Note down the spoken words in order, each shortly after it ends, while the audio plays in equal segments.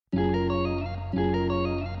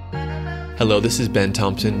Hello, this is Ben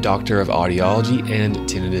Thompson, Doctor of Audiology and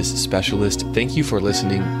Tinnitus Specialist. Thank you for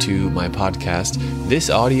listening to my podcast. This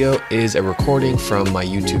audio is a recording from my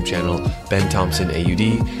YouTube channel, Ben Thompson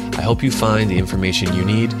AUD. I hope you find the information you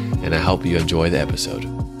need, and I hope you enjoy the episode.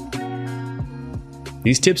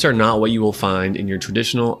 These tips are not what you will find in your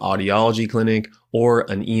traditional audiology clinic or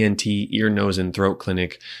an ENT, ear, nose, and throat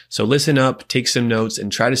clinic. So listen up, take some notes,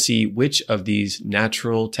 and try to see which of these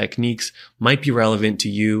natural techniques might be relevant to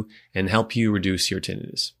you and help you reduce your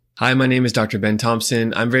tinnitus. Hi, my name is Dr. Ben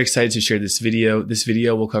Thompson. I'm very excited to share this video. This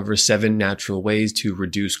video will cover 7 natural ways to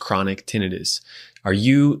reduce chronic tinnitus. Are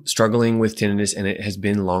you struggling with tinnitus and it has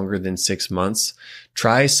been longer than 6 months?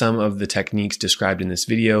 Try some of the techniques described in this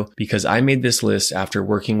video because I made this list after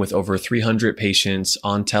working with over 300 patients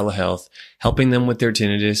on telehealth, helping them with their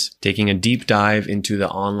tinnitus, taking a deep dive into the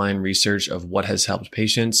online research of what has helped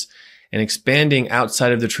patients, and expanding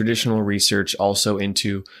outside of the traditional research also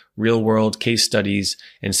into real-world case studies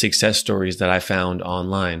and success stories that I found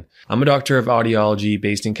online. I'm a doctor of audiology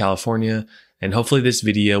based in California, and hopefully this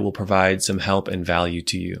video will provide some help and value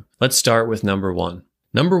to you. Let's start with number 1.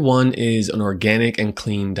 Number 1 is an organic and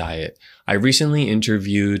clean diet. I recently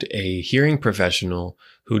interviewed a hearing professional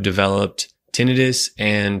who developed tinnitus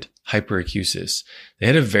and hyperacusis. They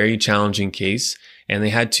had a very challenging case, and they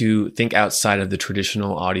had to think outside of the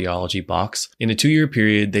traditional audiology box. In a 2-year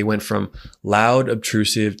period, they went from loud,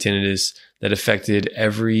 obtrusive tinnitus that affected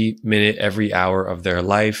every minute, every hour of their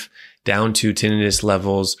life, down to tinnitus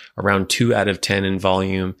levels around 2 out of 10 in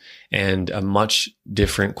volume and a much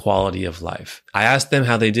different quality of life. I asked them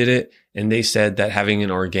how they did it, and they said that having an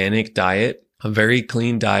organic diet, a very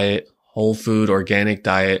clean diet, whole food, organic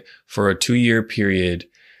diet for a 2-year period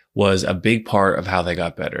was a big part of how they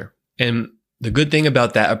got better. And the good thing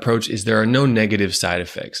about that approach is there are no negative side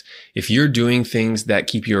effects. If you're doing things that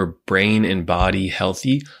keep your brain and body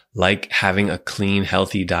healthy, like having a clean,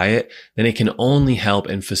 healthy diet, then it can only help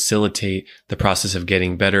and facilitate the process of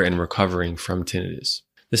getting better and recovering from tinnitus.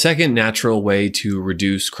 The second natural way to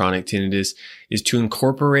reduce chronic tinnitus is to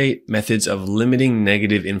incorporate methods of limiting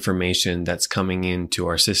negative information that's coming into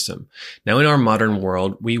our system. Now, in our modern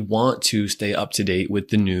world, we want to stay up to date with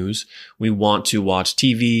the news. We want to watch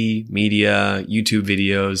TV, media, YouTube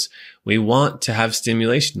videos. We want to have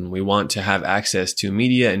stimulation. We want to have access to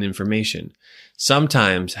media and information.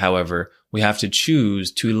 Sometimes, however, we have to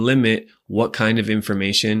choose to limit what kind of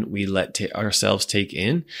information we let ourselves take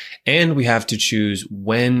in, and we have to choose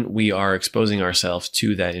when we are exposing ourselves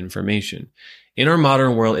to that information. In our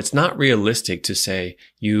modern world, it's not realistic to say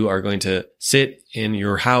you are going to sit in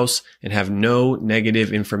your house and have no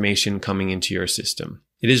negative information coming into your system.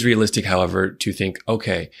 It is realistic, however, to think,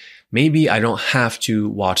 okay, maybe I don't have to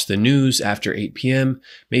watch the news after 8 p.m.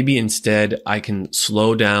 Maybe instead I can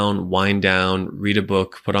slow down, wind down, read a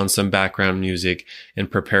book, put on some background music, and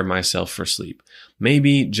prepare myself for sleep.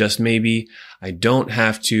 Maybe, just maybe, I don't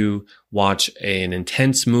have to watch an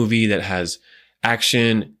intense movie that has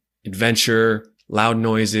action, adventure, loud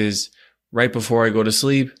noises right before I go to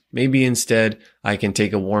sleep. Maybe instead I can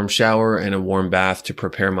take a warm shower and a warm bath to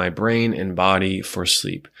prepare my brain and body for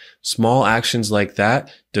sleep. Small actions like that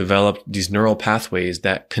develop these neural pathways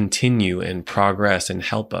that continue and progress and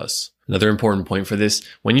help us. Another important point for this,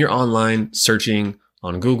 when you're online searching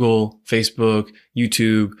on Google, Facebook,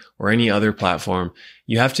 YouTube, or any other platform,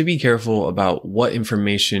 you have to be careful about what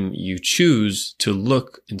information you choose to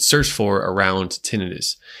look and search for around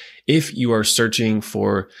tinnitus. If you are searching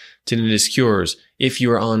for tinnitus cures, if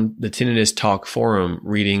you are on the Tinnitus Talk forum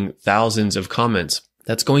reading thousands of comments,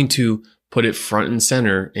 that's going to put it front and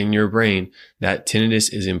center in your brain that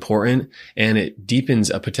tinnitus is important, and it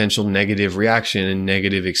deepens a potential negative reaction and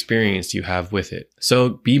negative experience you have with it. So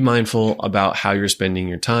be mindful about how you're spending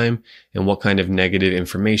your time and what kind of negative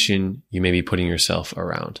information you may be putting yourself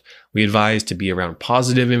around. We advise to be around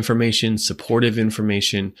positive information, supportive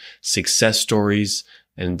information, success stories,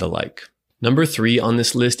 and the like. Number 3 on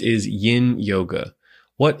this list is yin yoga.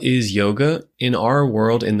 What is yoga? In our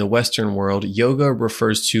world, in the Western world, yoga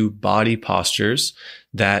refers to body postures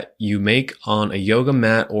that you make on a yoga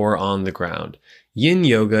mat or on the ground. Yin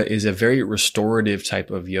yoga is a very restorative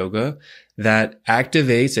type of yoga that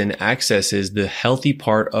activates and accesses the healthy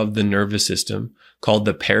part of the nervous system called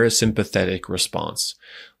the parasympathetic response.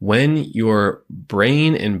 When your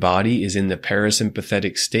brain and body is in the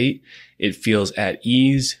parasympathetic state, it feels at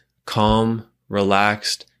ease, calm,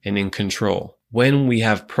 relaxed, and in control. When we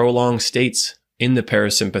have prolonged states in the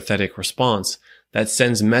parasympathetic response, that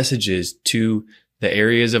sends messages to the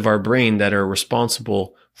areas of our brain that are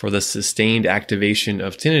responsible for the sustained activation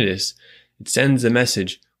of tinnitus. It sends a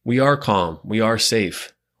message, we are calm, we are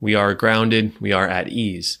safe, we are grounded, we are at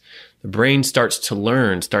ease. the brain starts to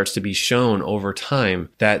learn, starts to be shown over time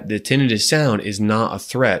that the tinnitus sound is not a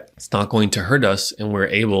threat. It's not going to hurt us, and we're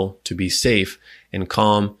able to be safe and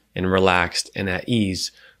calm and relaxed and at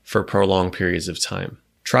ease for prolonged periods of time.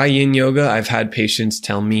 Try yin yoga. I've had patients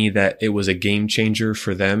tell me that it was a game changer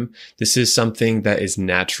for them. This is something that is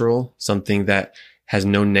natural, something that has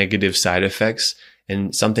no negative side effects,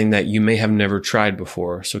 and something that you may have never tried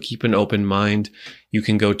before. So keep an open mind. You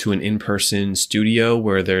can go to an in-person studio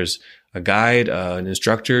where there's a guide, an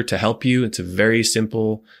instructor to help you. It's a very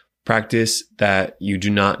simple practice that you do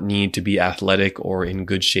not need to be athletic or in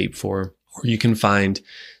good shape for. Or you can find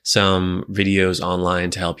some videos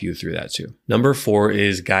online to help you through that too. Number 4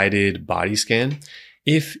 is guided body scan.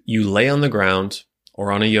 If you lay on the ground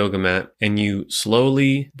or on a yoga mat and you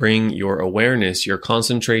slowly bring your awareness, your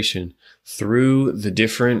concentration through the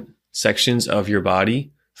different sections of your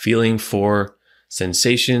body, feeling for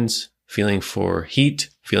sensations, feeling for heat,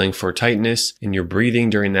 feeling for tightness, and you're breathing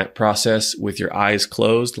during that process with your eyes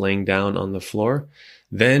closed, laying down on the floor,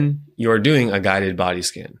 then you are doing a guided body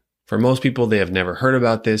scan. For most people, they have never heard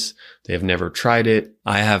about this. They have never tried it.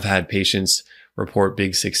 I have had patients report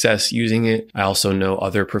big success using it. I also know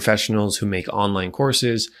other professionals who make online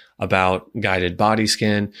courses about guided body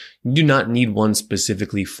scan. You do not need one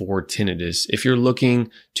specifically for tinnitus. If you're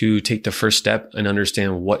looking to take the first step and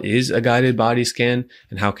understand what is a guided body scan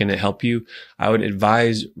and how can it help you, I would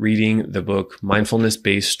advise reading the book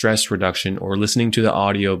Mindfulness-Based Stress Reduction or listening to the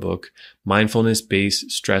audiobook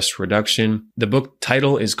Mindfulness-Based Stress Reduction. The book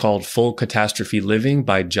title is called Full Catastrophe Living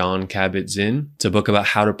by Jon Kabat-Zinn. It's a book about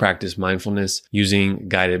how to practice mindfulness using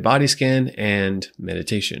guided body scan and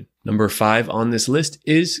meditation. Number 5 on this list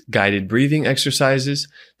is guided breathing exercises.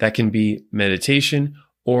 That can be meditation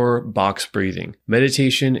or box breathing.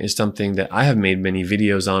 Meditation is something that I have made many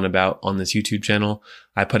videos on this YouTube channel.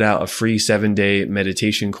 I put out a free 7-day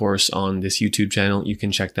meditation course on this YouTube channel. You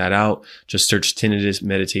can check that out. Just search Tinnitus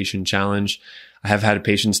Meditation Challenge. I have had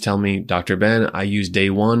patients tell me, Dr. Ben, I used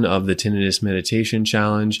day 1 of the Tinnitus Meditation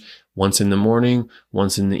Challenge once in the morning,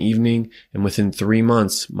 once in the evening, and within 3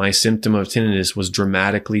 months, my symptom of tinnitus was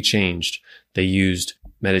dramatically changed. They used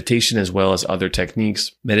meditation as well as other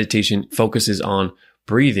techniques. Meditation focuses on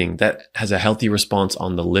breathing. That has a healthy response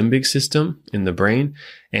on the limbic system in the brain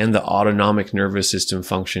and the autonomic nervous system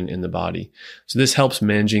function in the body. So this helps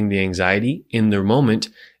managing the anxiety in the moment,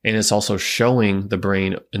 and it's also showing the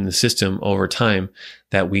brain and the system over time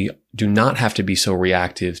that we do not have to be so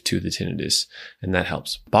reactive to the tinnitus, and that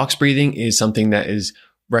helps. Box breathing is something that is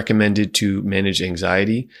recommended to manage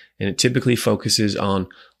anxiety, and it typically focuses on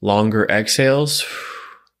longer exhales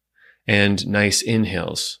and nice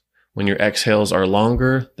inhales. When your exhales are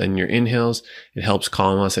longer than your inhales, it helps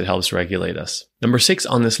calm us, it helps regulate us. Number 6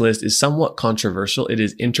 on this list is somewhat controversial. It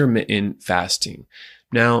is intermittent fasting.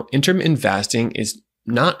 Now, intermittent fasting is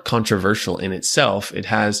not controversial in itself. It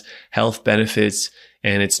has health benefits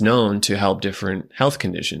and it's known to help different health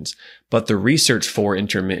conditions. But the research for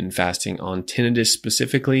intermittent fasting on tinnitus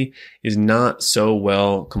specifically is not so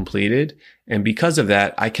well completed. And because of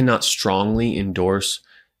that, I cannot strongly endorse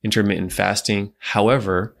intermittent fasting.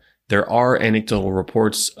 However, there are anecdotal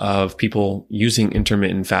reports of people using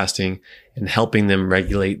intermittent fasting and helping them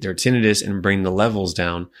regulate their tinnitus and bring the levels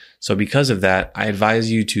down. So because of that, I advise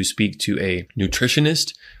you to speak to a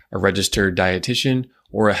nutritionist, a registered dietitian,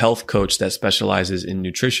 or a health coach that specializes in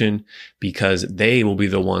nutrition, because they will be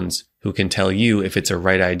the ones who can tell you if it's a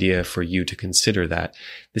right idea for you to consider that.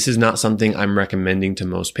 This is not something I'm recommending to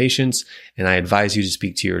most patients, and I advise you to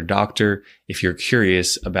speak to your doctor if you're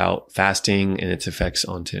curious about fasting and its effects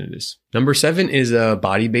on tinnitus. Number 7 is a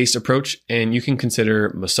body-based approach, and you can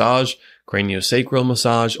consider massage, craniosacral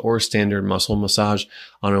massage, or standard muscle massage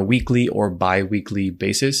on a weekly or bi-weekly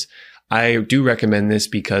basis. I do recommend this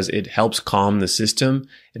because it helps calm the system.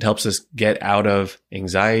 It helps us get out of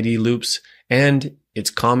anxiety loops, and it's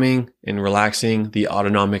calming and relaxing the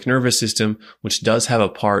autonomic nervous system, which does have a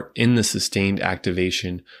part in the sustained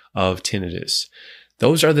activation of tinnitus.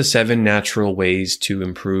 Those are the 7 natural ways to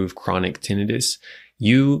improve chronic tinnitus.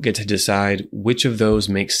 You get to decide which of those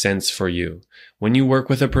makes sense for you. When you work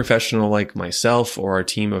with a professional like myself or our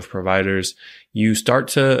team of providers, you start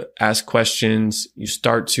to ask questions, you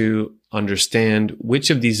start to understand which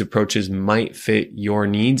of these approaches might fit your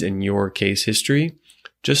needs and your case history.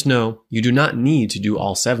 Just know you do not need to do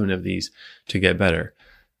all 7 of these to get better.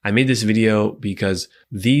 I made this video because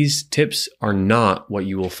these tips are not what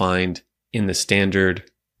you will find in the standard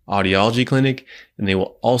audiology clinic, and they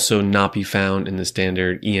will also not be found in the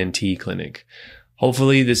standard ENT clinic.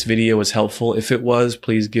 Hopefully this video was helpful. If it was,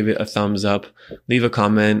 please give it a thumbs up, leave a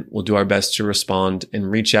comment. We'll do our best to respond,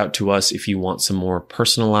 and reach out to us if you want some more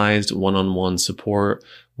personalized one-on-one support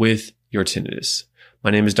with your tinnitus.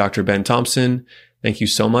 My name is Dr. Ben Thompson. Thank you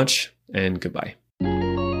so much, and goodbye.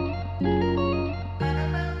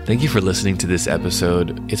 Thank you for listening to this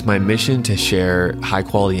episode. It's my mission to share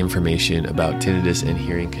high-quality information about tinnitus and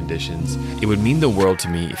hearing conditions. It would mean the world to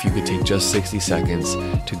me if you could take just 60 seconds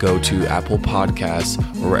to go to Apple Podcasts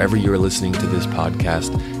or wherever you're listening to this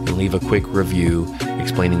podcast and leave a quick review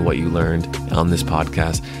explaining what you learned on this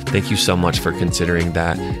podcast. Thank you so much for considering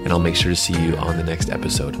that, and I'll make sure to see you on the next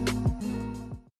episode.